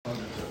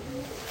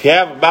If you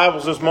have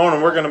Bibles this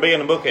morning, we're going to be in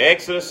the book of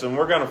Exodus, and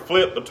we're going to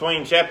flip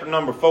between chapter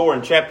number 4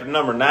 and chapter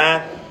number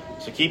 9.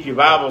 So keep your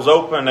Bibles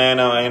open,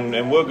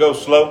 and we'll go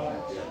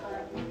slow.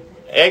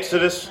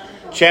 Exodus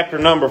chapter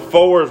number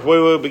 4 is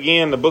where we'll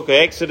begin the book of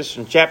Exodus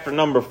in chapter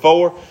number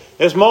 4.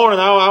 This morning,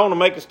 I want to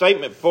make a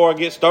statement before I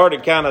get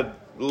started, kind of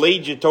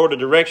lead you toward the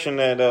direction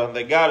that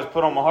God has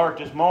put on my heart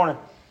this morning.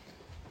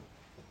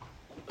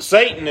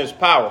 Satan is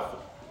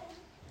powerful,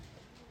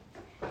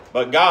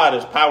 but God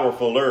is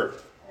powerfuler.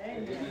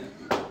 Amen.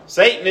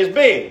 Satan is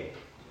big.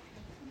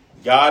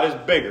 God is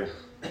bigger.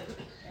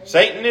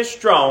 Satan is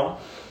strong.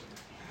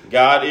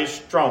 God is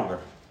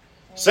stronger.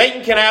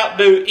 Satan can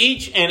outdo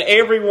each and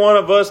every one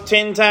of us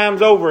 10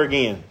 times over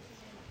again.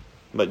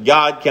 But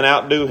God can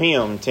outdo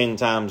him 10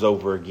 times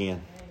over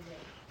again.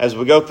 As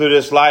we go through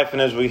this life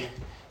and as we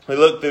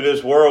look through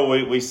this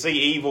world, we see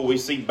evil, we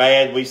see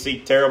bad, we see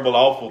terrible,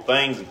 awful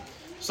things.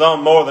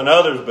 Some more than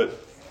others. But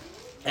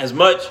as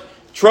much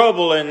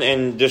trouble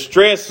and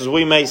distress as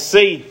we may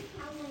see,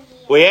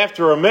 we have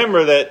to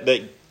remember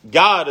that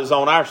God is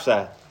on our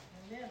side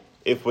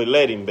if we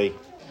let him be.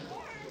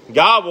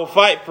 God will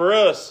fight for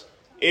us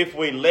if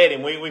we let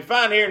him. We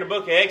find here in the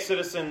book of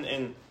Exodus,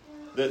 and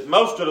that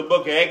most of the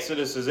book of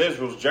Exodus is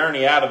Israel's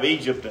journey out of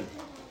Egypt. And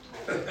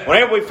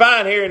whenever we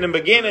find here in the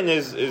beginning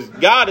is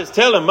God is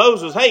telling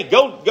Moses, hey,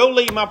 go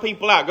lead my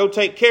people out. Go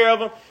take care of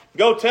them.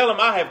 Go tell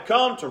them I have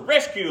come to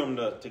rescue them,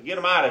 to get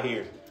them out of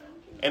here.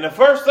 And the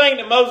first thing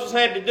that Moses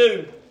had to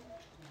do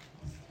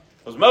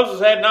was Moses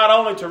had not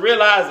only to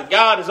realize that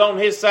God is on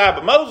his side,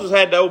 but Moses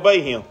had to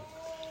obey him.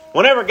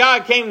 Whenever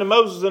God came to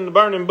Moses in the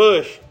burning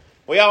bush,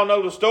 we all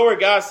know the story.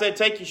 God said,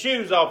 take your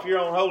shoes off, you're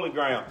on holy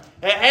ground.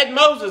 Had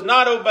Moses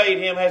not obeyed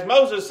him, has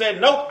Moses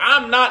said, nope,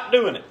 I'm not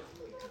doing it.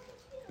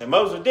 And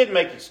Moses did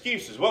make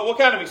excuses. What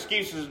kind of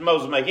excuses did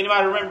Moses make?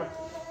 Anybody remember?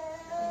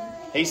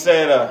 He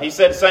said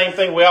the same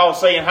thing we all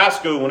say in high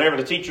school whenever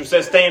the teacher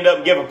says stand up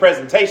and give a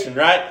presentation,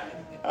 right?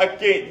 I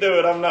can't do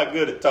it. I'm not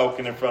good at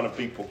talking in front of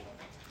people.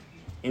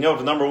 You know what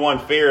the number one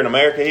fear in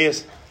America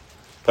is?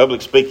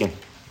 Public speaking.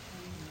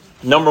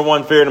 Number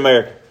one fear in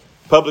America.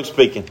 Public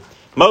speaking.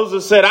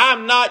 Moses said,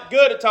 I'm not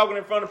good at talking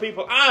in front of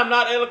people. I'm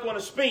not eloquent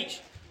of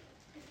speech.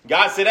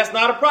 God said, that's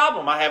not a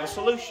problem. I have a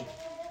solution.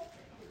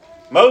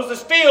 Moses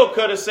still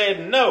could have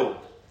said no,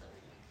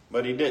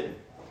 but he didn't.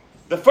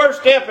 The first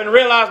step in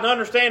realizing and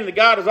understanding that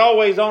God is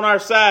always on our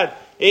side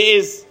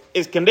is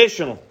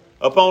conditional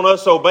upon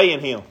us obeying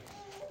him.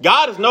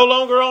 God is no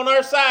longer on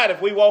our side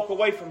if we walk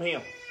away from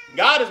him.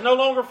 God is no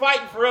longer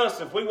fighting for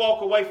us if we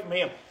walk away from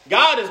him.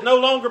 God is no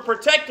longer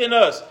protecting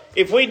us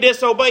if we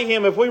disobey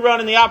him, if we run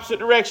in the opposite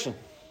direction.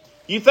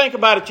 You think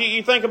about it.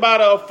 You think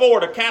about a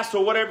fort, a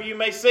castle, whatever you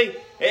may see.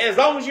 As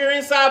long as you're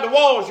inside the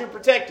walls, you're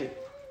protected.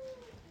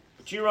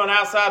 But you run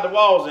outside the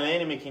walls and the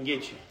enemy can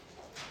get you.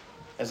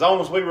 As long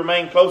as we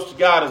remain close to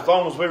God, as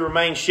long as we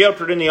remain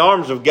sheltered in the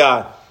arms of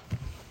God,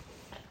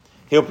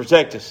 he'll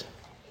protect us.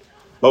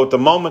 But the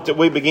moment that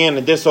we begin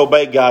to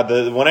disobey God,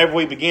 whenever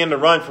we begin to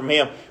run from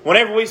him,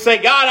 whenever we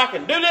say, God, I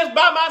can do this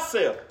by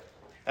myself,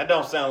 that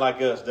don't sound like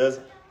us, does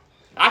it?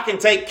 I can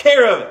take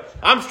care of it.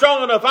 I'm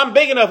strong enough. I'm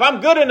big enough.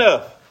 I'm good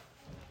enough.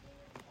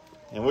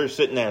 And we're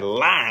sitting there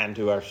lying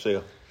to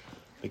ourselves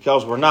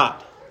because we're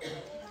not.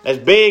 As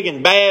big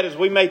and bad as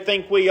we may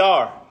think we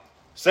are,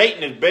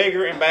 Satan is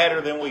bigger and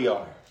badder than we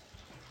are.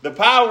 The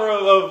power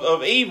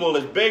of evil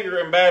is bigger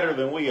and badder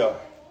than we are.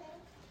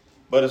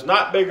 But it's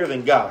not bigger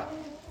than God.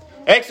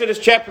 Exodus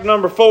chapter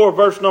number 4,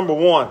 verse number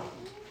 1.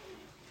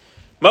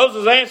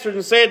 Moses answered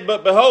and said,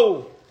 but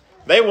behold,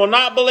 they will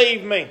not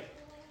believe me,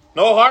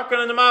 nor hearken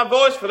unto my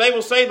voice, for they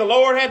will say, the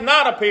Lord hath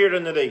not appeared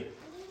unto thee.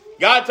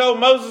 God told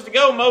Moses to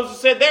go.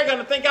 Moses said, they're going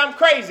to think I'm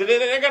crazy.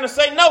 They're going to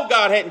say, no,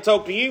 God hadn't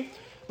talked to you.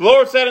 The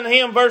Lord said unto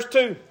him, verse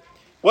 2,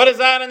 what is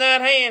that in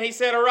thine hand? He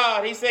said, a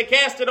rod. He said,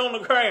 cast it on the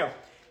ground.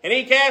 And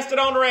he cast it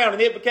on the ground,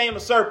 and it became a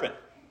serpent.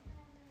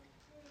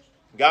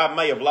 God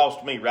may have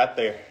lost me right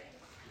there.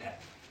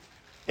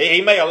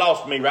 He may have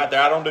lost me right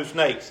there. I don't do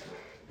snakes.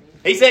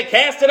 He said,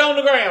 cast it on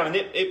the ground, and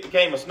it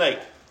became a snake.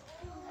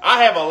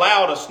 I have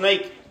allowed a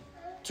snake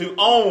to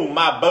own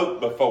my boat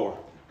before.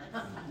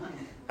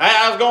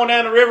 I was going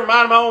down the river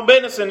minding my own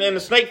business, and the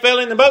snake fell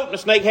in the boat, and the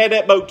snake had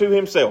that boat to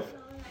himself.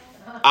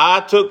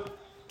 I took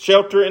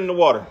shelter in the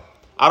water.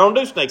 I don't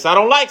do snakes. I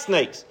don't like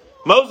snakes.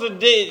 Moses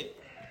did.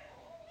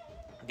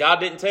 God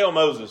didn't tell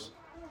Moses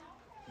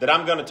that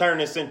I'm going to turn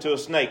this into a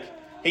snake.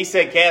 He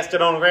said, cast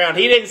it on the ground.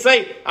 He didn't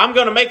say, I'm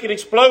going to make it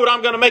explode.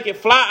 I'm going to make it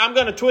fly. I'm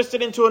going to twist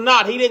it into a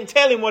knot. He didn't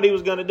tell him what he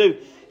was going to do.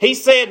 He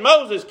said,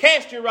 Moses,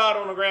 cast your rod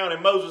on the ground.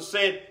 And Moses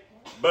said,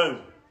 boom.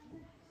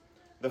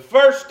 The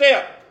first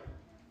step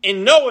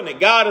in knowing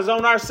that God is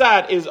on our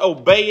side is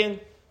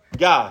obeying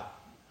God.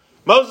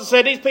 Moses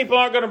said, these people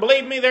aren't going to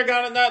believe me. They're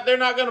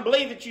not going to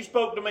believe that you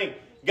spoke to me.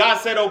 God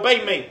said,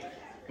 obey me.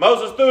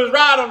 Moses threw his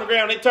rod on the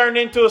ground. It turned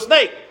into a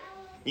snake.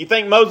 You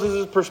think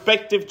Moses'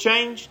 perspective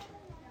changed?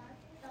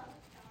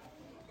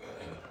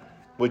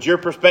 Would your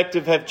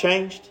perspective have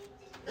changed?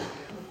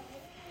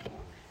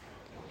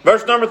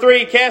 Verse number 3,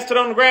 he cast it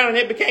on the ground and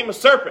it became a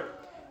serpent.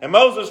 And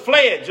Moses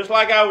fled, just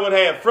like I would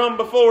have, from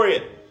before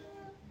it.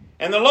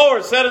 And the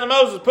Lord said unto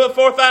Moses, put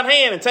forth thine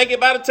hand and take it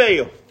by the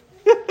tail.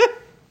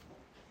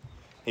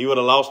 He would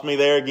have lost me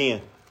there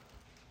again.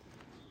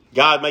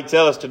 God may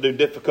tell us to do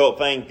difficult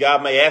things.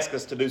 God may ask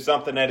us to do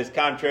something that is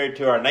contrary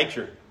to our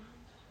nature.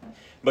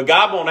 But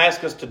God won't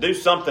ask us to do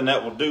something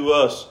that will do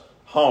us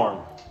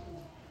harm.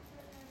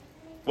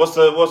 What's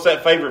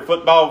that favorite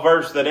football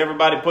verse that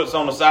everybody puts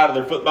on the side of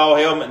their football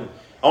helmet and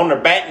on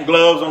their batting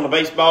gloves on the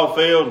baseball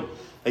field?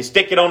 They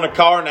stick it on their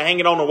car and they hang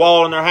it on the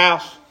wall in their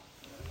house.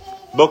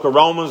 Book of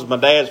Romans, my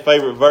dad's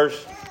favorite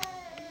verse.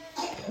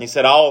 He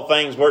said, all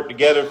things work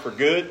together for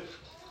good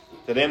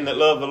to them that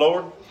love the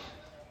Lord.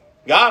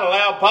 God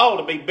allowed Paul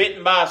to be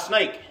bitten by a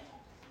snake.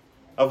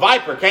 A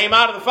viper came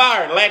out of the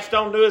fire and latched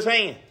onto his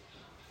hand.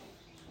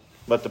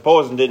 But the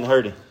poison didn't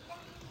hurt him.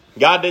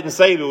 God didn't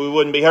say that we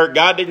wouldn't be hurt.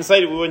 God didn't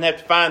say that we wouldn't have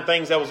to find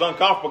things that was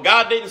uncomfortable.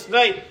 God didn't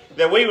say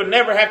that we would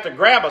never have to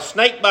grab a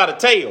snake by the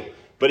tail.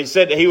 But he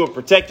said that he would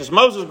protect us.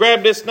 Moses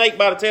grabbed this snake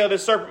by the tail,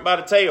 this serpent by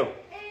the tail.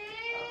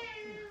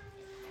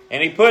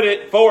 And he put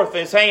it forth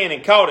in his hand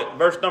and caught it.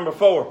 Verse number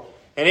 4.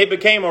 And it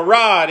became a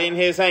rod in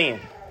his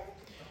hand.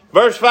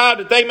 Verse 5,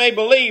 that they may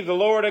believe the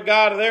Lord, the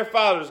God of their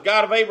fathers,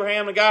 God of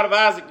Abraham, the God of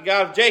Isaac, the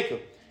God of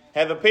Jacob,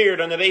 have appeared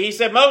unto thee. He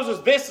said, Moses,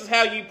 this is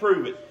how you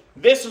prove it.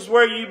 This is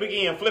where you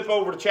begin. Flip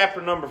over to chapter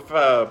number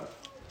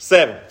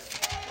 7.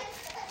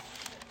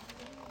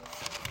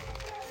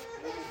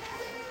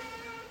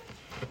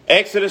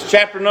 Exodus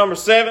chapter number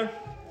 7.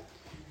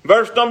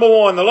 Verse number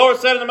 1. The Lord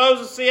said unto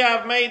Moses, see, I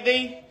have made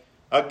thee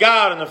a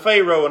God unto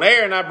Pharaoh, and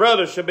Aaron thy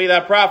brother shall be thy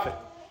prophet.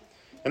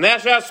 And thou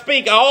shalt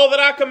speak all that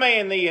I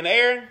command thee, and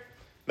Aaron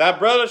thy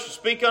brother shall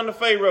speak unto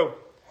Pharaoh,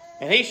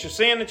 and he shall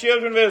send the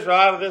children of Israel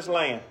out of this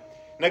land.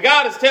 Now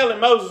God is telling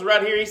Moses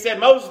right here, he said,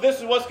 Moses, this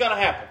is what's going to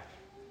happen.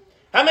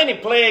 How many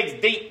plagues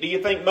deep do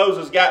you think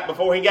Moses got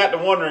before he got to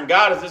wondering,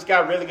 God, is this guy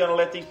really going to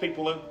let these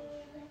people loose?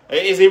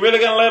 Is he really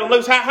going to let them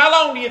loose? How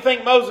long do you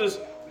think Moses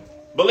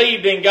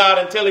believed in God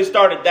until he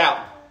started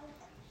doubting?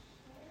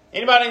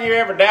 Anybody in here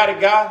ever doubted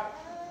God?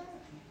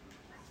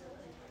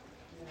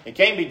 It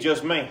can't be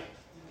just me.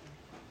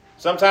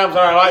 Sometimes in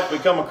our life we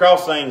come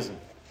across things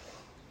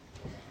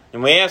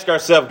and we ask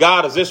ourselves,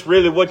 God, is this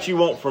really what you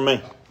want from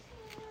me?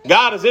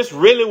 God, is this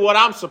really what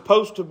I'm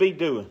supposed to be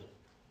doing?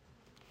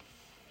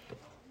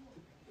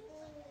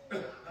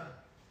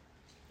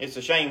 It's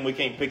a shame we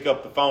can't pick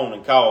up the phone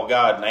and call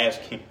God and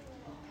ask Him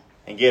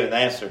and get an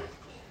answer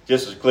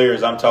just as clear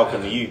as I'm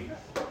talking to you.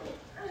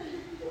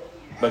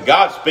 But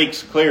God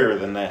speaks clearer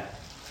than that.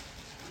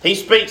 He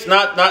speaks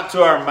not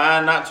to our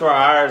mind, not to our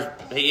eyes.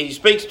 He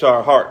speaks to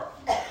our heart.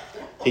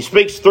 He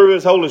speaks through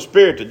His Holy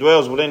Spirit that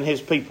dwells within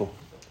His people.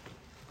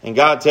 And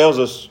God tells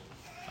us,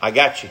 I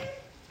got you.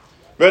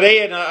 Brother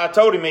Ed, I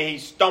told him he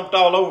stomped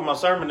all over my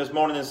sermon this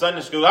morning in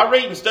Sunday school. I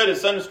read and studied a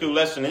Sunday school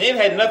lesson, and it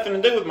had nothing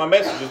to do with my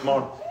message this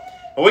morning.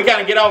 But we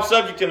kind of get off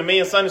subject in the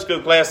men's Sunday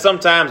school class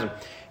sometimes. And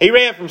he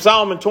read from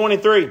Psalm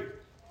 23. He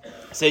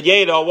said,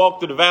 yea, though I walk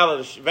through the valley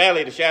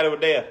of the shadow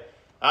of death,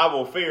 I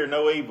will fear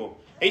no evil.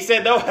 He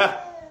said, though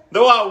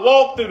I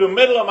walk through the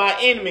middle of my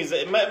enemies,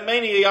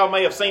 many of y'all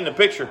may have seen the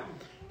picture.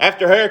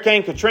 After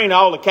Hurricane Katrina,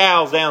 all the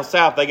cows down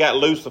south, they got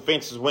loose. The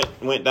fences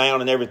went down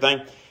and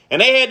everything.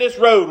 And they had this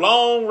road,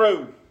 long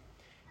road.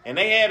 And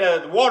they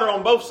had water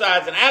on both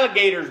sides. And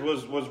alligators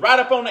was right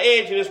up on the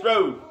edge of this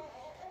road.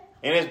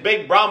 And this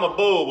big Brahma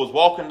bull was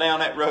walking down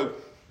that road.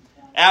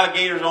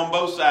 Alligators on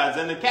both sides.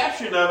 And the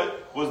caption of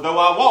it was, though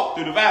I walk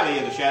through the valley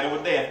of the shadow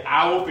of death,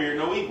 I will fear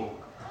no evil.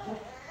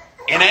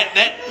 And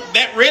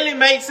that really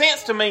made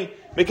sense to me.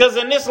 Because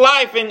in this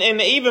life, and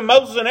even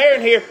Moses and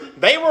Aaron here,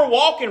 they were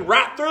walking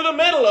right through the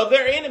middle of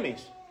their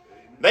enemies.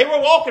 They were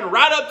walking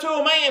right up to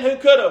a man who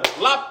could have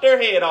lopped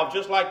their head off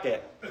just like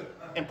that.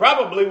 And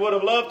probably would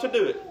have loved to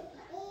do it.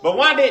 But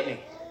why didn't he?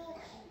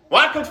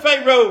 Why could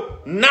Pharaoh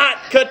not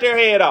cut their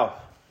head off?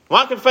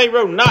 Why could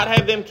Pharaoh not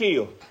have them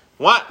killed?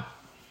 Why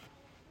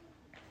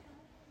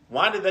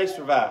did they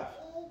survive?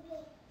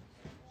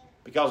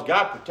 Because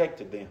God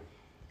protected them.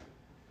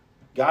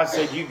 God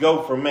said, you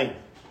go for me.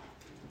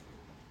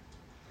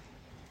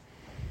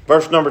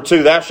 Verse number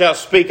 2, thou shalt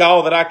speak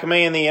all that I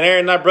command thee, and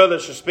Aaron thy brother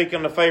shall speak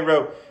unto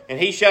Pharaoh, and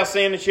he shall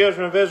send the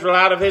children of Israel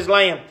out of his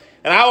land.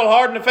 And I will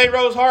harden the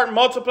Pharaoh's heart and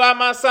multiply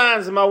my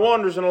signs and my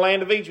wonders in the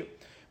land of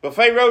Egypt. But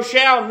Pharaoh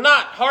shall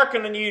not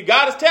hearken unto you.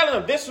 God is telling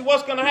them this is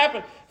what's going to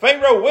happen.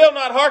 Pharaoh will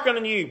not hearken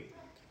unto you,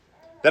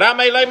 that I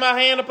may lay my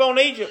hand upon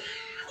Egypt,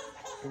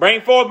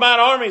 bring forth mine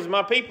armies and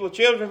my people, the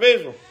children of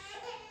Israel,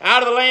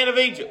 out of the land of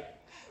Egypt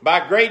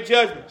by great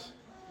judgments.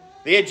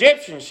 The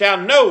Egyptians shall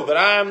know that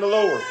I am the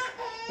Lord,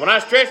 when I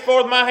stretch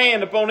forth my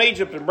hand upon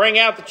Egypt and bring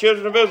out the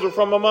children of Israel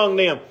from among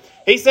them.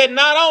 He said,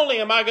 not only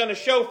am I going to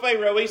show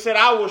Pharaoh, he said,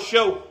 I will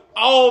show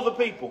all the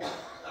people.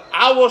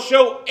 I will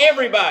show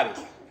everybody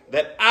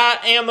that I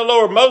am the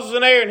Lord. Moses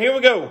and Aaron, here we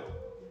go,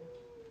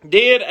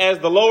 did as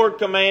the Lord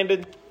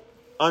commanded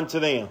unto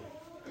them.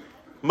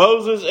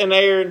 Moses and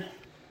Aaron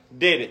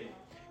did it.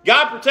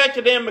 God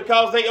protected them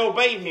because they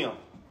obeyed Him.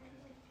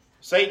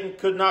 Satan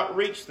could not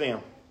reach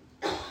them.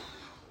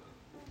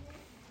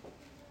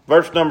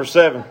 verse number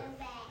 7.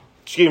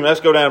 Excuse me, let's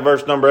go down to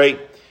verse number 8.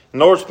 The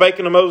Lord spake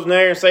unto Moses and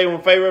Aaron, saying,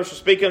 when Pharaoh shall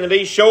speak unto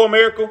thee, show a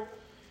miracle.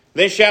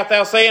 Then shalt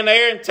thou say unto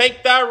Aaron,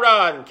 take thy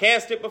rod and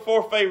cast it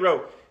before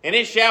Pharaoh, and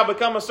it shall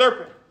become a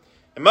serpent.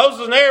 And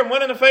Moses and Aaron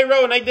went unto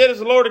Pharaoh, and they did as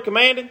the Lord had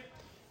commanded.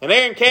 And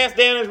Aaron cast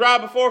down his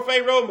rod before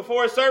Pharaoh and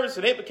before his servants,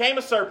 and it became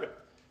a serpent.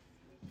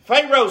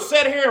 Pharaoh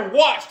sat here and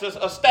watched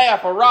a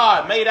staff, a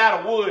rod made out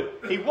of wood.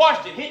 He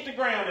watched it hit the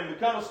ground and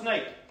become a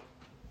snake.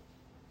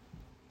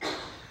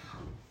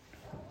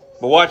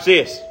 But watch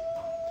this.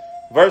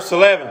 Verse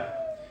 11.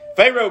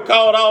 Pharaoh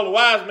called all the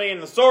wise men,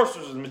 the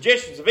sorcerers, and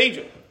magicians of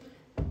Egypt.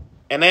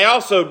 And they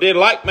also did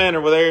like manner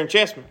with their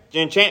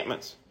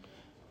enchantments.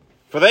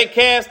 For they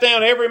cast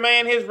down every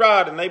man his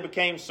rod, and they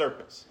became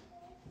serpents.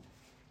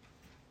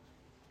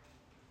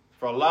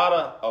 For a lot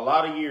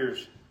of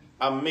years,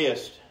 I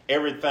missed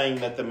everything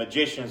that the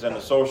magicians and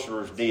the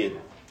sorcerers did.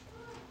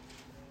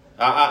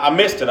 I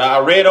missed it. I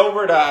read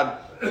over it.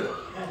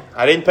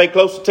 I didn't pay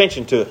close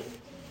attention to it.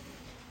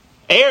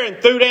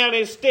 Aaron threw down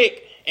his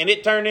stick, and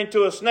it turned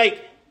into a snake.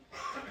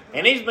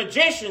 And these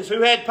magicians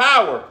who had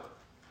power,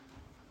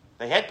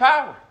 they had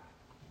power,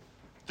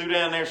 threw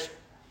down their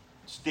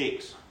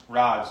sticks,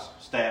 rods,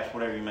 staffs,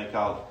 whatever you may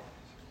call it.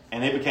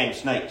 And they became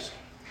snakes.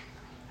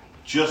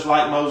 Just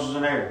like Moses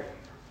and Aaron.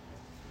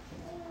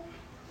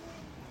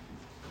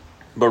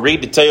 But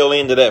read the tail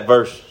end of that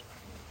verse.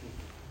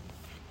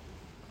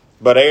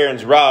 But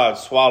Aaron's rods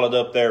swallowed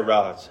up their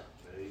rods.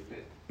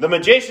 The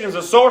magicians,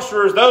 the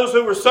sorcerers, those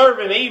who were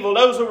serving evil,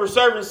 those who were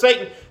serving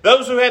Satan,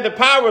 those who had the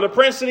power of the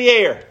prince of the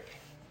air,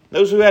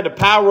 those who had the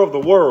power of the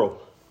world.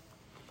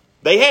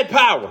 They had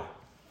power,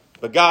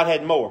 but God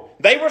had more.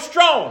 They were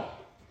strong,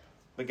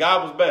 but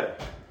God was better.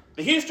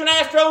 The Houston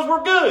Astros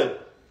were good,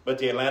 but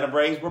the Atlanta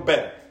Braves were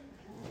better.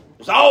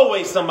 There's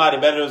always somebody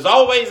better. There's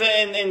always,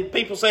 and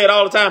people say it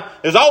all the time,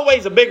 there's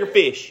always a bigger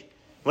fish.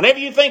 Whenever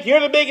you think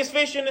you're the biggest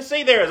fish in the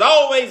sea, there is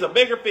always a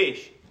bigger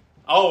fish.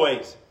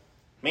 Always.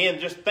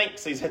 Man just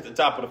thinks he's at the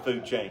top of the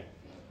food chain.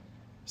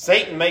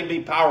 Satan may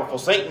be powerful.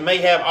 Satan may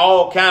have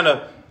all kind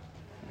of...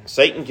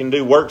 Satan can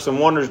do works and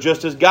wonders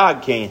just as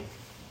God can.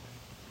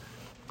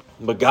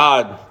 But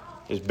God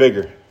is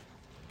bigger.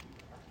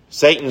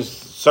 Satan's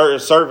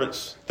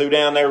servants threw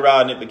down their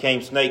rod and it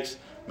became snakes.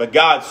 But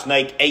God's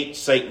snake ate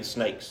Satan's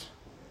snakes.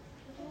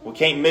 We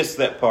can't miss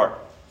that part.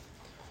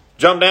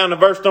 Jump down to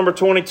verse number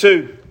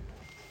 22.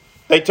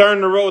 They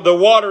turned the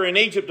water in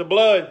Egypt to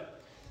blood.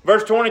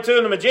 Verse 22,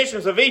 and the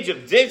magicians of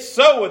Egypt did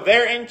so with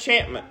their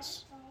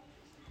enchantments.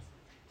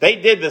 They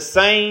did the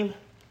same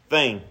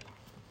thing.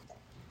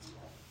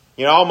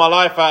 You know, all my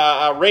life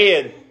I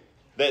read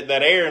that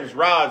Aaron's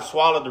rod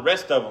swallowed the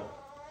rest of them.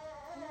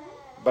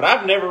 But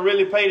I've never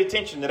really paid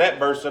attention to that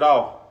verse at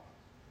all.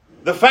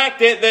 The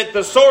fact that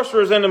the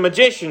sorcerers and the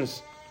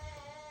magicians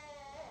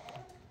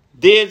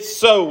did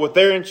so with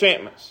their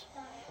enchantments.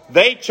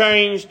 They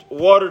changed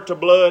water to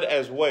blood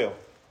as well.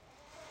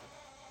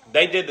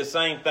 They did the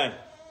same thing.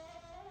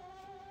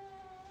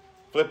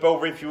 Flip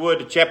over, if you would,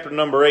 to chapter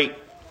number 8.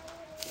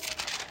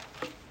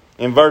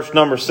 In verse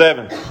number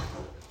 7.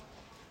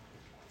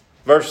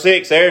 Verse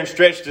 6, Aaron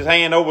stretched his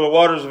hand over the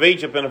waters of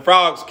Egypt, and the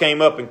frogs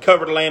came up and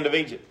covered the land of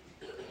Egypt.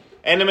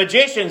 And the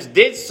magicians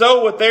did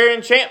so with their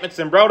enchantments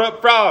and brought up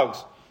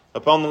frogs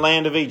upon the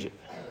land of Egypt.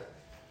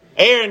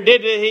 Aaron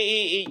did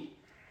it.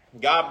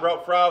 God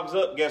brought frogs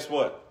up. Guess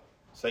what?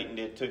 Satan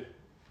did too.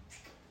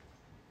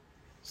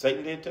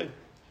 Satan did too.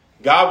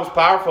 God was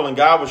powerful and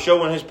God was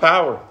showing his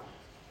power.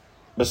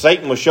 But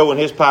Satan was showing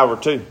his power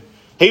too.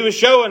 He was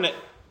showing it.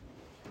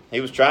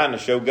 He was trying to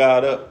show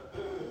God up.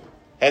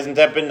 Hasn't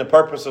that been the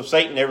purpose of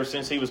Satan ever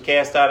since he was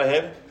cast out of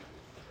heaven?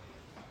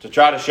 To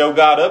try to show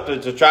God up,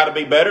 to try to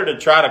be better, to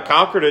try to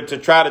conquer, to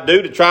try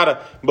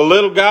to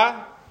belittle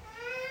God.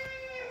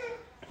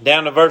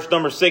 Down to verse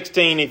number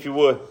 16, if you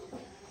would.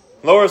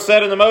 The Lord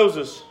said unto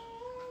Moses,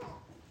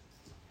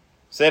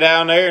 sit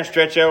down there and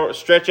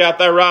stretch out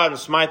thy rod and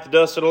smite the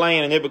dust of the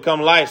land, and it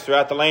become lice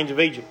throughout the lands of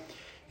Egypt.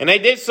 And they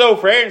did so,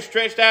 for Aaron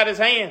stretched out his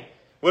hand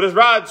with his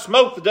rod,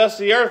 smote the dust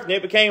of the earth, and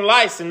it became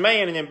lice in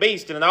man and in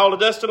beast, and in all the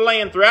dust of the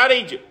land throughout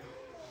Egypt.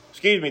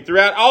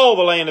 Throughout all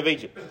the land of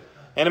Egypt.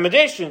 And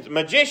the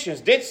magicians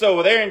did so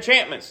with their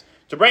enchantments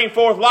to bring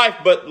forth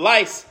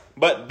lice,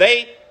 but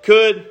they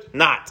could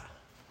not.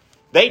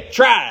 They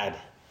tried,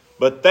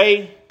 but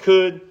they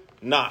could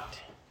not.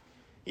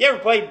 You ever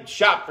played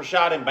shot for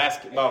shot in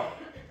basketball?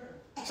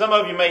 Some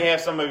of you may have,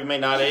 some of you may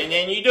not.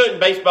 And you do it in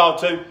baseball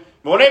too.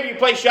 But whenever you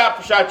play shot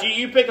for shot,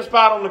 you pick a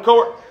spot on the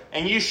court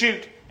and you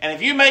shoot. And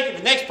if you make it,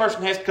 the next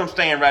person has to come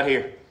stand right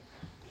here.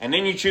 And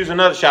then you choose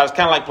another shot. It's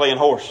kind of like playing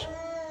horse.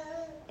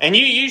 And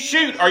you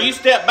shoot, or you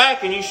step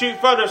back and you shoot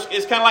further.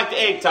 It's kind of like the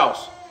egg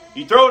toss.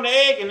 You throw in the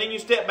egg and then you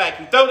step back.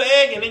 You throw the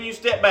egg and then you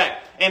step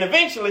back. And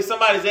eventually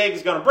somebody's egg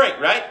is going to break,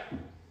 right?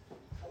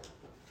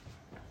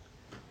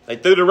 They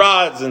threw the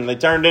rods and they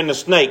turned into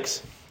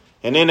snakes.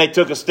 And then they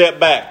took a step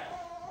back.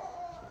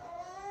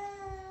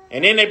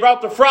 And then they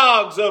brought the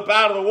frogs up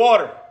out of the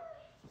water.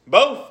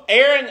 Both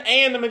Aaron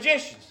and the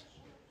magicians.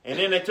 And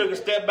then they took a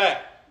step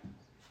back.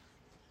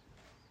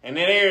 And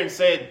then Aaron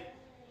said,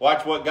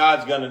 Watch what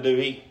God's going to do.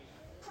 He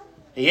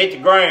hit the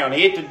ground.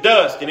 He hit the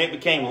dust, and it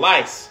became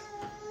lice.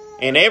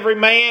 And every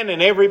man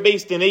and every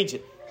beast in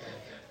Egypt.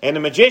 And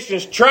the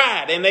magicians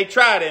tried, and they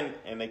tried,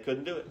 and they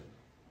couldn't do it.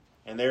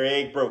 And their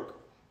egg broke.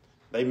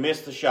 They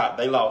missed the shot.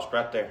 They lost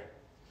right there.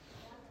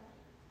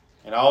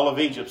 And all of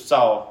Egypt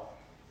saw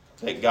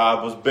that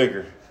God was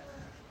bigger.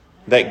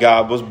 That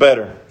God was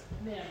better.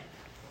 Amen.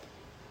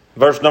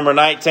 Verse number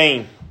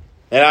 19.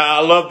 And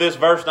I love this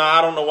verse. Now,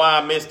 I don't know why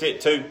I missed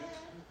it too.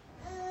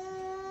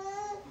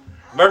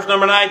 Verse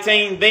number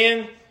 19.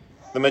 Then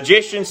the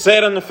magician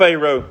said unto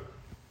Pharaoh,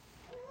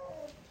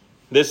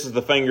 this is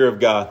the finger of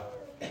God.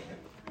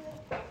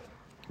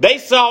 They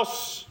saw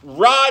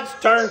rods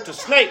turn to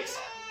snakes.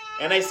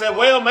 And they said,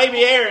 well, maybe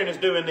Aaron is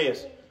doing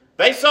this.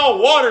 They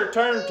saw water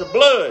turn to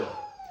blood.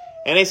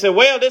 And they said,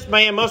 well, this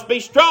man must be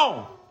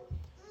strong.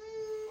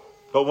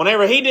 But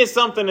whenever he did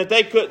something that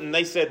they couldn't,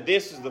 they said,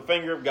 this is the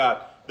finger of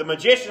God. The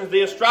magicians,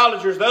 the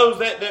astrologers, those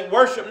that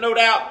worship, no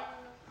doubt,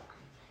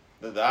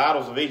 the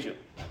idols of Egypt,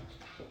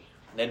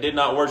 that did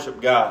not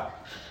worship God.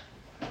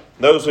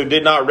 Those who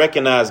did not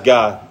recognize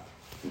God,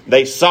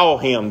 they saw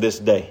him this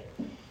day.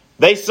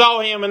 They saw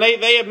him and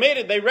they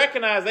admitted, they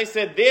recognized, they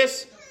said,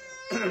 this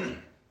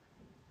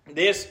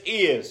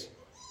is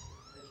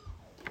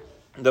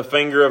the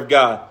finger of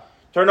God.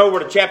 Turn over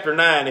to chapter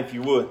 9 if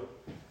you would.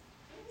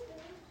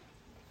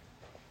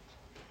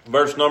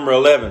 Verse number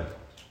 11.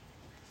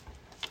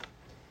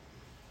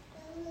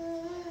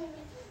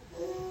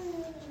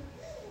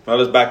 Well,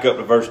 let's back up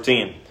to verse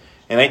 10.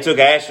 And they took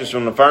ashes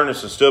from the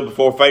furnace and stood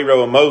before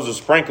Pharaoh, and Moses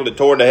sprinkled it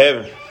toward the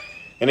heaven.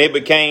 And it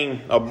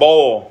became a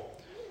boil,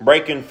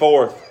 breaking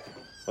forth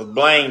with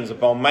blains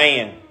upon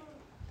man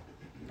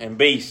and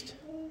beast.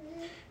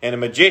 And the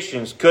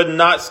magicians could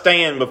not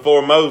stand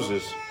before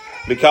Moses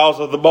because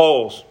of the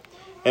boils.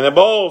 And the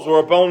boils were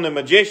upon the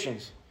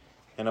magicians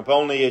and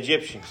upon the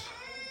Egyptians.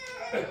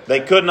 They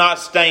could not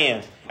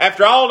stand.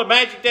 After all the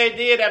magic they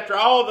did, after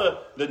all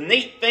the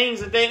neat things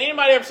that they did.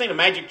 Anybody ever seen a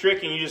magic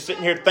trick and you're just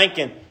sitting here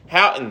thinking,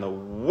 how in the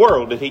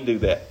world did he do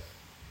that?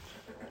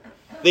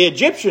 The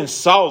Egyptians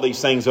saw these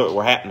things that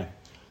were happening.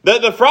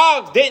 The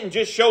frogs didn't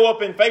just show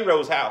up in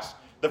Pharaoh's house.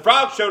 The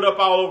frogs showed up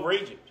all over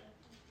Egypt.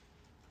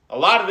 A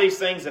lot of these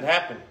things that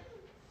happened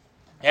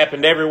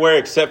everywhere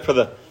except for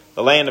the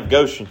land of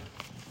Goshen.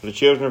 The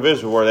children of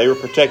Israel were. They were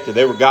protected.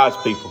 They were God's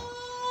people.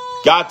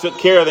 God took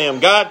care of them.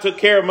 God took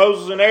care of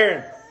Moses and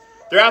Aaron.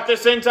 Throughout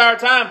this entire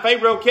time,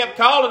 Pharaoh kept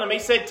calling them. He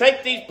said,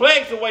 take these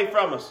plagues away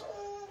from us.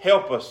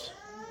 Help us.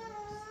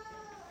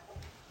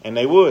 And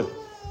they would.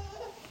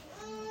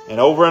 And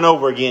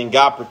over again,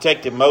 God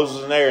protected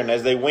Moses and Aaron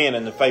as they went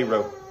into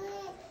Pharaoh.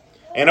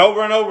 And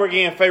over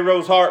again,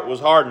 Pharaoh's heart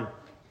was hardened.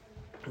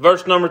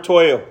 Verse number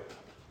 12.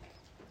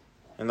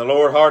 And the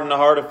Lord hardened the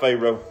heart of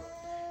Pharaoh,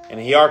 and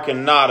he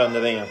hearkened not unto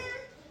them,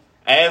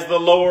 as the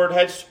Lord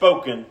had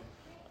spoken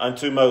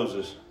unto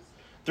Moses.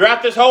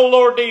 Throughout this whole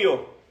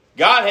ordeal,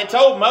 God had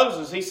told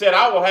Moses, he said,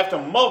 I will have to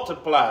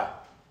multiply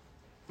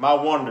my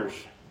wonders.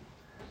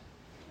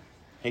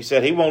 He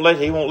said he won't let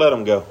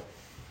them go.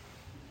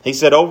 He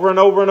said over and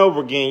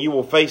over again, you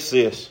will face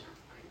this.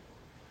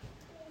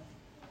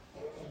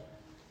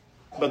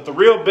 But the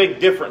real big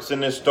difference in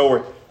this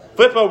story,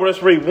 flip over,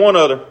 let's read one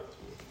other.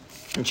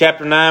 In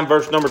chapter 9,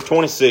 verse number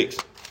 26.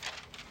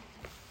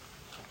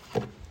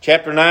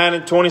 Chapter 9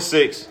 and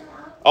 26.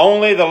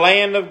 Only the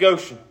land of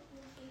Goshen,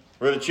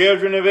 where the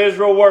children of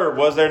Israel were,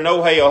 was there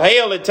no hail.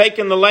 Hail had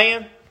taken the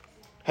land.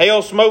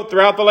 Hail smote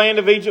throughout the land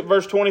of Egypt,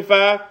 verse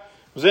 25.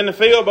 Was in the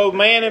field, both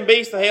man and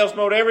beast. The hail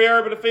smote every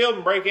herb of the field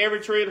and brake every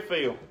tree of the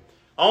field.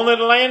 Only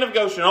the land of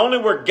Goshen, only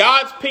where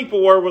God's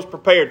people were, was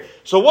prepared.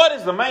 So what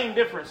is the main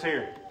difference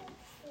here?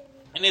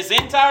 In this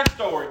entire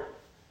story,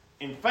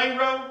 in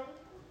Pharaoh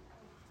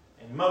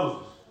and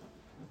Moses,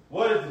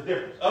 what is the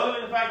difference? Other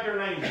than the fact their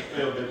names are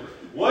spelled different.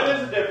 What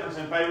is the difference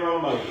in Pharaoh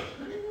and Moses?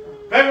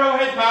 Pharaoh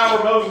had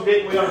power, Moses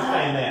didn't. We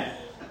understand that.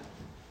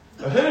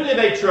 But who did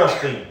they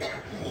trust in?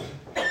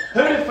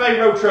 Who did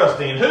Pharaoh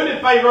trust in? Who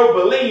did Pharaoh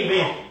believe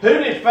in?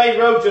 Who did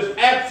Pharaoh just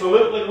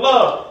absolutely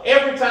love?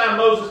 Every time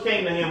Moses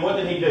came to him, what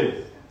did he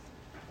do?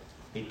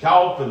 He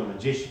called for the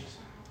magicians.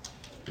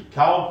 He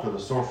called for the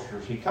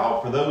sorcerers. He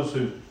called for those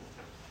who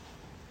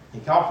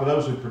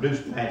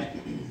produced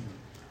magic.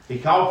 He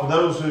called for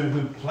those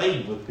who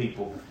played with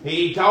people.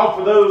 He called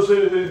for those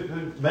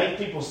who made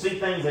people see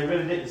things they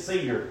really didn't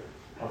see or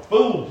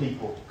fooled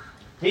people.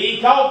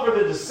 He called for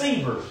the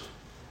deceivers.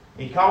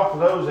 He called for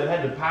those that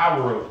had the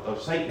power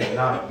of Satan and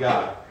not of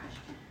God.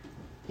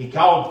 He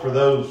called for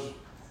those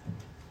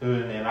who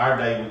in our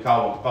day we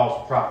call them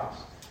false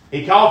prophets.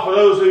 He called for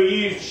those who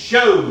used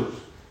shows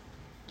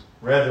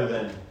rather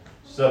than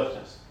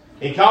substance.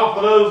 He called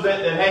for those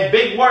that had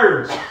big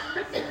words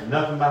and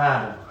nothing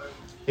behind them.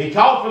 He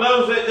called for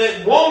those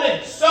that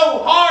wanted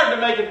so hard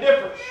to make a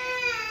difference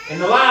in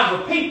the lives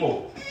of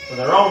people for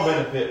their own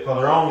benefit, for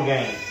their own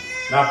gain,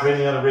 not for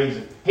any other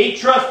reason. He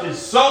trusted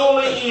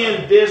solely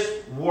in this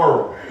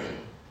world.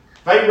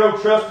 Pharaoh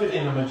trusted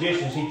in the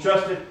magicians. He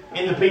trusted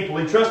in the people.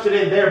 He trusted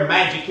in their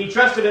magic. He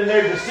trusted in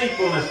their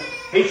deceitfulness.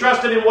 He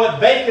trusted in what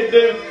they could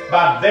do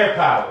by their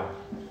power.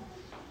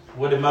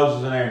 What did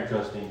Moses and Aaron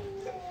trust in?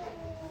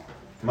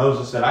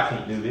 Moses said, I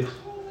can't do this.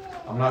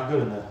 I'm not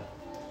good enough.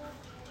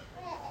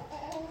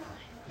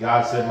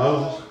 God said,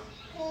 Moses,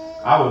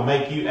 I will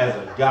make you as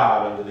a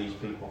God unto these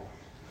people.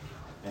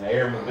 And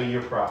Aaron will be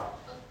your prophet.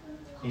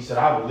 He said,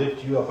 I will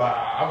lift you up.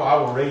 I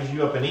will raise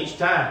you up. And each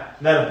time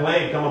let a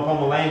plague come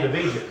upon the land of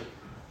Egypt.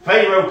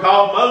 Pharaoh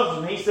called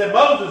Moses and he said,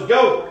 Moses,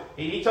 go.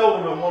 He told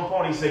him at one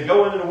point, he said,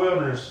 go into the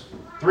wilderness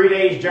 3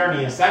 days'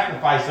 journey and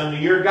sacrifice unto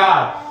your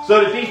God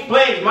so that these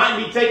plagues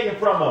might be taken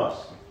from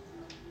us.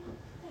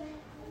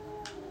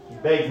 He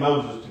begged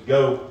Moses to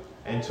go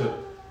and to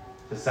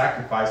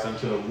sacrifice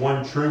unto the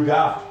one true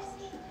God.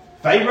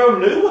 Pharaoh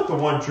knew what the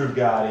one true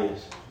God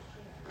is.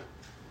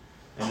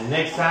 And the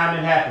next time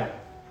it happened,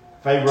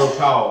 Pharaoh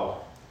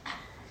called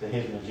to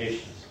his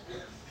magicians.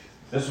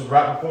 This was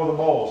right before the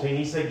boils.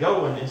 He said,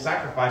 go and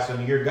sacrifice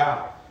unto your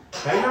God.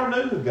 Pharaoh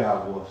knew who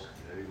God was.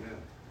 Amen.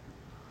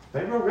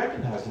 Pharaoh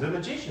recognized it. The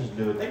magicians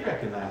knew it. They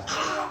recognized it.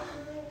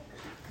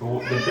 But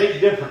the big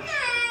difference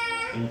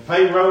in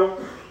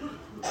Pharaoh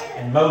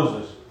and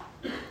Moses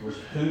was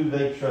who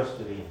they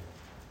trusted in,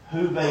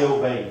 who they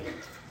obeyed.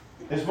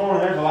 This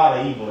morning there's a lot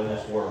of evil in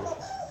this world.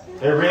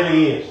 There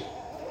really is.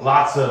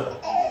 Lots of it.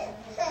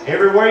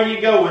 Everywhere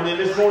you go, and in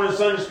this morning's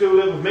Sunday school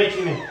it was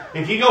mentioning,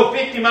 if you go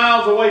 50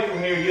 miles away from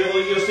here,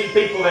 you'll see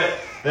people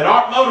that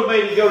aren't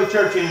motivated to go to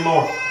church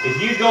anymore.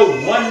 If you go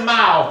 1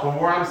 mile from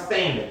where I'm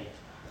standing,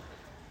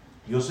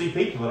 you'll see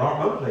people that aren't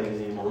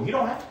motivated anymore. You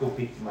don't have to go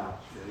 50 miles.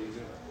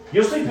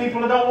 You'll see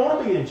people that don't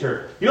want to be in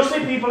church. You'll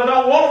see people that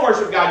don't want to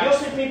worship God. You'll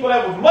see people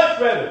that would much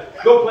rather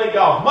go play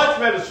golf, much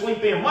rather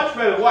sleep in, much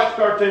rather watch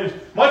cartoons,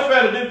 much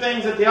rather do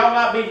things that they ought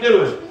not be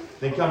doing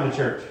than come to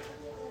church.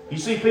 You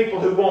see people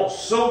who want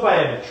so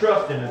bad to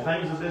trust in the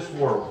things of this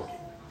world.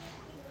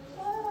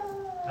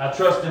 I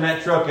trust in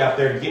that truck out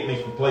there to get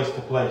me from place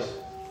to place.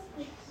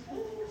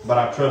 But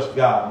I trust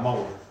God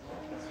more.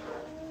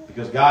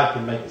 Because God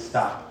can make it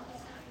stop.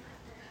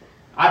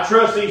 I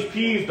trust these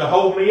pews to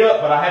hold me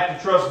up, but I have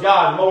to trust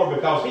God more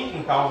because He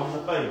can cause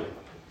them to fail.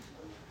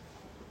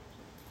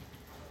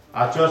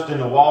 I trust in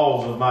the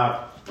walls of my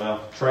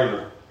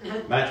trailer,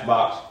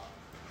 Matchbox,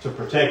 to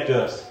protect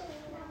us.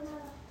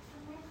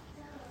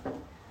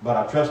 But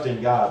I trust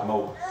in God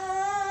more.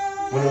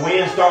 When the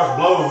wind starts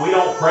blowing, we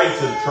don't pray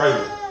to the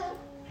trailer.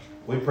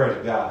 We pray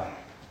to God.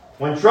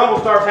 When trouble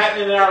starts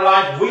happening in our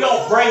life, we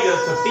don't pray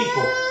to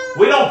people.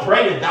 We don't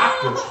pray to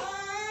doctors.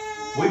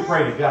 We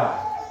pray to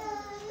God.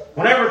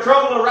 Whenever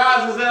trouble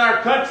arises in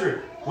our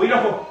country, we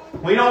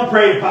don't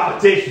pray to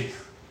politicians.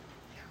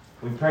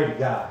 We pray to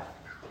God.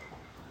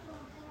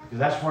 Because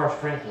that's where our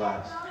strength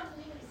lies.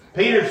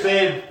 Peter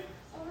said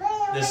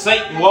that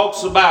Satan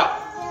walks about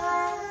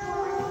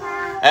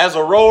as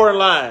a roaring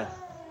lion,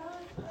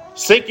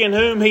 seeking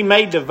whom he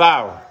may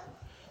devour.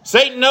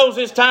 Satan knows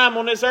his time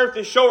on this earth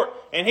is short,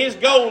 and his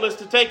goal is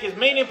to take as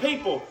many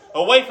people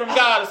away from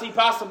God as he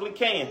possibly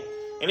can.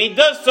 And he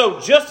does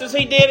so just as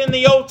he did in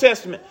the Old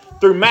Testament,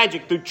 through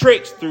magic, through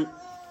tricks, through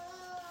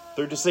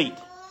deceit.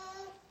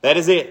 That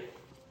is it.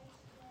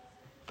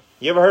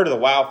 You ever heard of the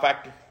wow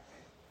factor?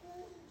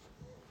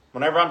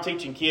 Whenever I'm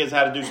teaching kids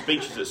how to do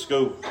speeches at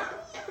school,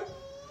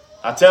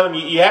 I tell them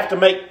you have to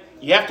make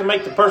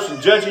the person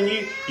judging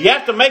you, you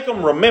have to make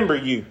them remember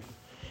you.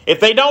 If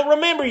they don't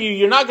remember you,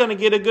 you're not going to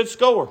get a good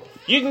score.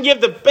 You can give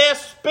the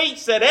best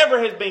speech that ever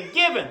has been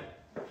given,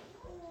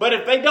 but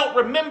if they don't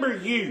remember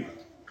you,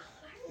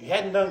 you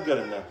hadn't done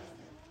good enough.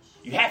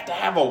 You have to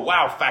have a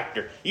wow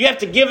factor. You have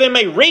to give them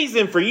a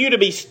reason for you to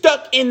be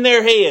stuck in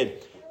their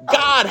head.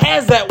 God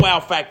has that wow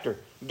factor.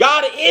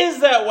 God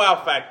is that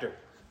wow factor.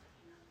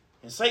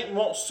 And Satan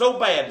wants so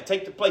bad to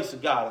take the place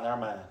of God in our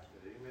mind.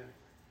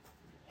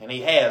 And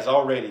he has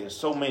already in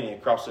so many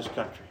across this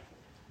country.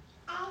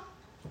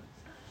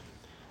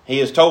 He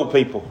has told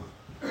people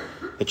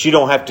that you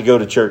don't have to go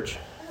to church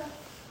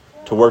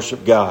to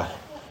worship God.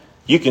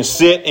 You can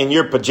sit in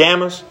your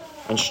pajamas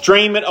and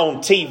stream it on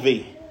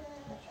TV.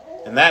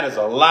 And that is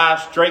a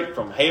lie straight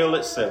from hell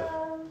itself.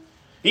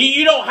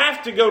 You don't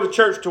have to go to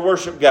church to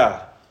worship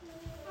God.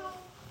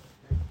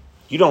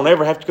 You don't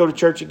ever have to go to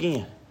church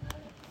again.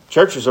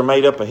 Churches are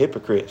made up of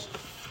hypocrites.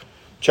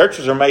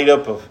 Churches are made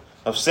up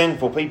of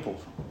sinful people.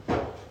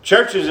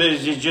 Churches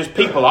is just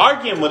people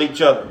arguing with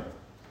each other.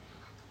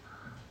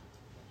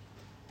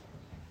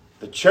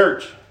 The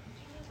church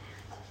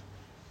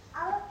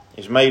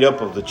is made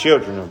up of the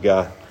children of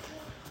God.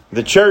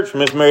 The church,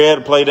 Miss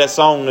Marietta played that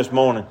song this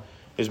morning,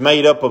 is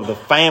made up of the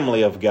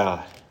family of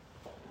God.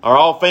 Are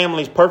all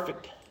families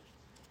perfect?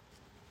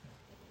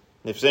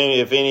 If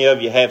any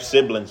of you have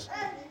siblings,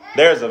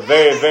 there's a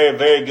very, very,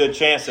 very good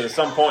chance that at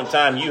some point in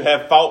time you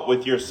have fought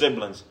with your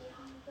siblings.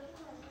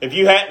 If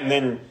you hadn't,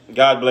 then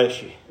God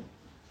bless you.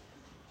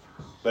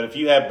 But if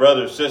you have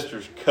brothers,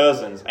 sisters,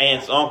 cousins,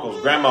 aunts,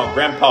 uncles, grandma,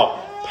 grandpa,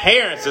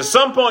 parents, at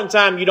some point in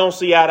time you don't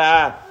see eye to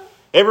eye.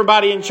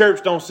 Everybody in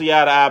church don't see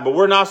eye to eye, but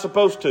we're not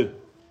supposed to.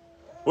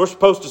 We're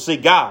supposed to see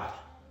God.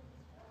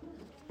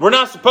 We're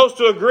not supposed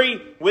to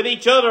agree with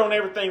each other on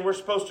everything. We're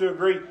supposed to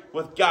agree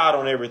with God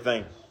on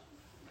everything.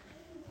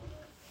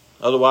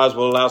 Otherwise,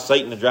 we'll allow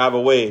Satan to drive a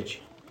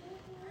wedge.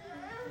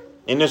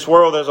 In this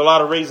world, there's a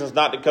lot of reasons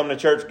not to come to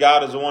church.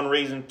 God is the one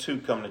reason to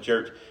come to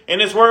church. In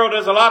this world,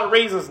 there's a lot of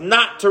reasons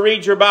not to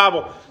read your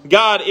Bible.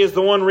 God is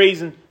the one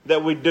reason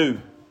that we do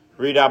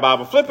read our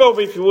Bible. Flip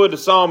over, if you would, to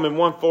Psalm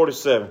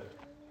 147.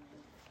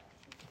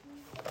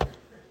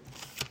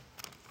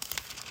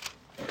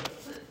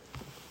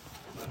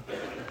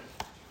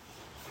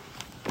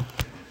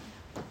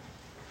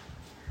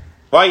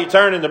 While you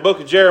turn in the book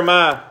of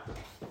Jeremiah,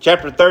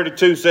 chapter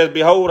 32 says,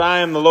 Behold, I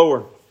am the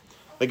Lord,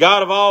 the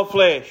God of all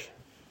flesh.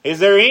 Is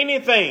there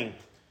anything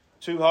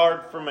too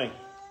hard for me?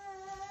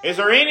 Is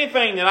there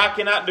anything that I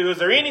cannot do? Is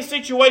there any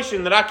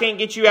situation that I can't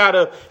get you out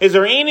of? Is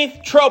there any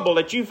trouble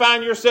that you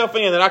find yourself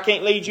in that I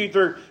can't lead you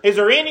through? Is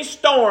there any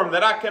storm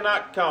that I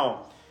cannot calm?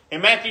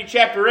 In Matthew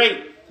chapter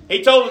 8,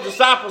 he told the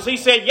disciples, he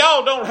said,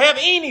 y'all don't have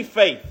any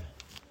faith.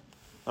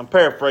 I'm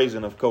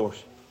paraphrasing, of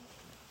course.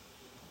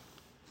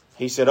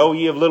 He said, oh,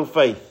 ye of little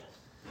faith.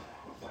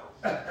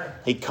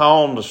 He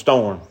calmed the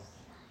storm.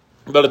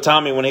 Brother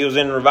Tommy, when he was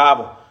in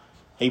revival,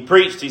 he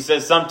preached, he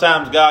said,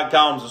 sometimes God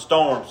calms the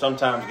storm,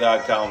 sometimes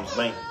God calms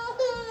me.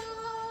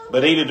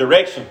 But either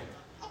direction,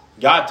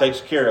 God takes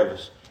care of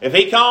us. If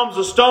He calms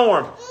the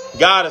storm,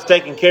 God is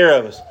taking care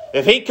of us.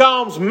 If He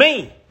calms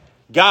me,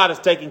 God is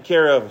taking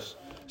care of us.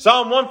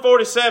 Psalm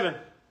 147,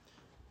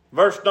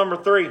 verse number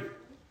 3.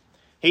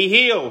 He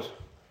heals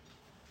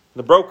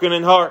the broken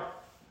in heart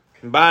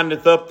and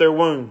bindeth up their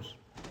wounds.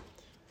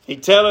 He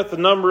telleth the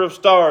number of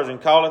stars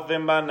and calleth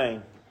them by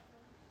name.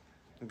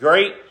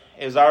 Great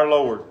is our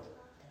Lord,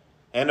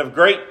 and of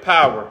great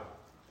power.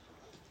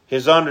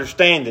 His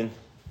understanding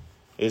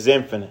is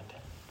infinite.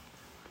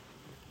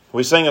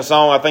 We sing a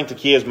song, I think the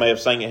kids may have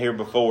sang it here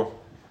before.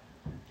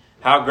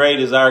 How great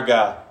is our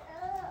God?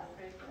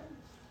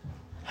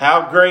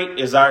 How great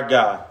is our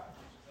God?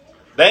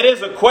 That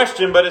is a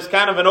question, but it's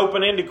kind of an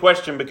open-ended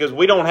question because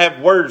we don't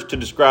have words to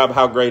describe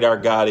how great our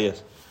God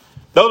is.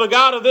 Though the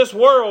God of this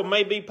world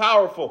may be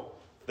powerful,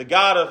 the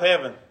God of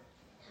heaven,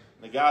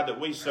 the God that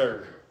we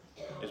serve,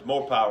 is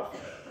more powerful.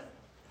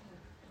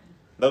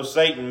 Though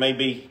Satan may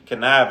be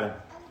conniving,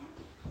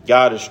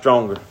 God is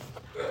stronger.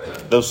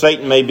 Though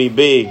Satan may be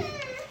big,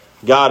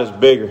 God is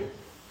bigger.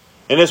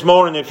 And this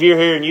morning, if you're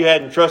here and you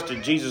hadn't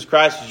trusted Jesus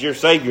Christ as your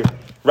Savior,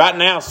 right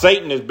now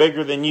Satan is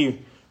bigger than you.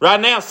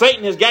 Right now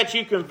Satan has got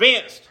you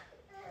convinced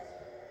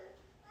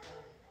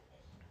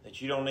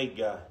that you don't need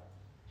God.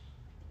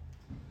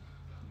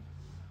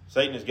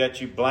 Satan has got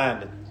you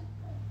blinded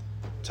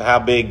to how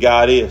big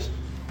God is.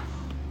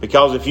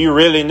 Because if you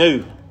really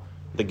knew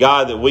the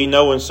God that we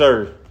know and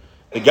serve,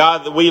 the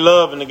God that we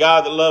love and the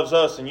God that loves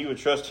us, and you would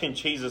trust in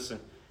Jesus and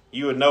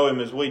you would know Him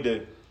as we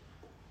do.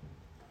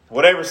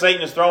 Whatever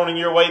Satan has thrown in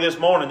your way this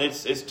morning,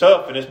 it's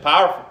tough and it's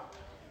powerful.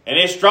 And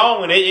it's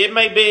strong and it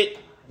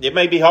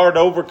may be hard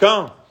to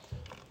overcome.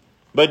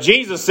 But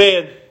Jesus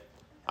said,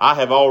 I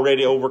have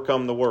already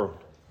overcome the world.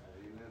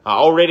 I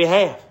already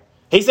have.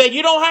 He said,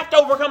 you don't have to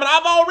overcome it.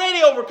 I've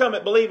already overcome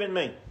it. Believe in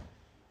me.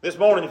 This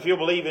morning, if you'll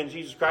believe in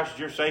Jesus Christ as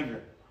your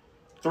Savior,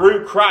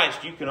 through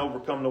Christ, you can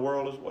overcome the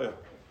world as well.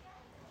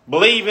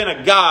 Believe in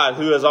a God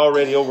who has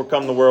already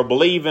overcome the world.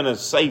 Believe in a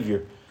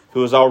Savior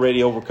who has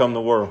already overcome the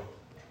world.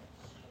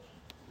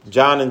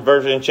 John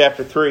in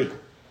chapter 3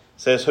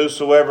 says,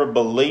 whosoever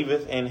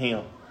believeth in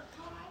Him.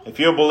 If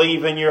you'll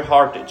believe in your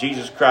heart that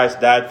Jesus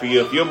Christ died for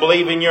you, if you'll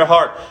believe in your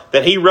heart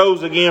that He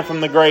rose again from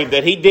the grave,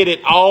 that He did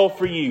it all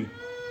for you,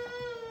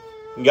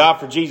 God,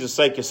 for Jesus'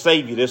 sake, will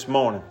save you this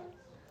morning,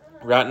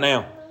 right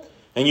now.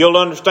 And you'll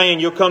understand,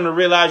 you'll come to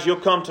realize,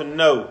 you'll come to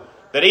know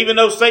that even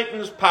though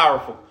Satan is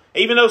powerful,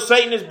 even though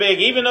Satan is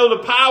big, even though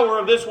the power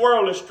of this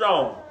world is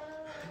strong,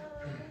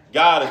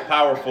 God is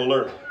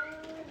powerfuler.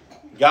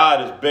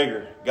 God is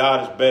bigger.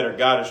 God is better.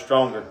 God is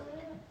stronger.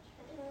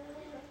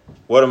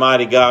 What a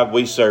mighty God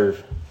we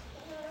serve.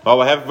 Well,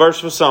 we have a verse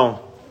of a song.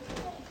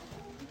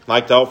 I'd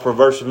like to offer a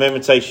verse of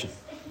invitation.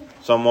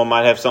 Someone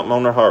might have something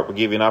on their heart. We'll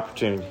give you an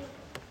opportunity.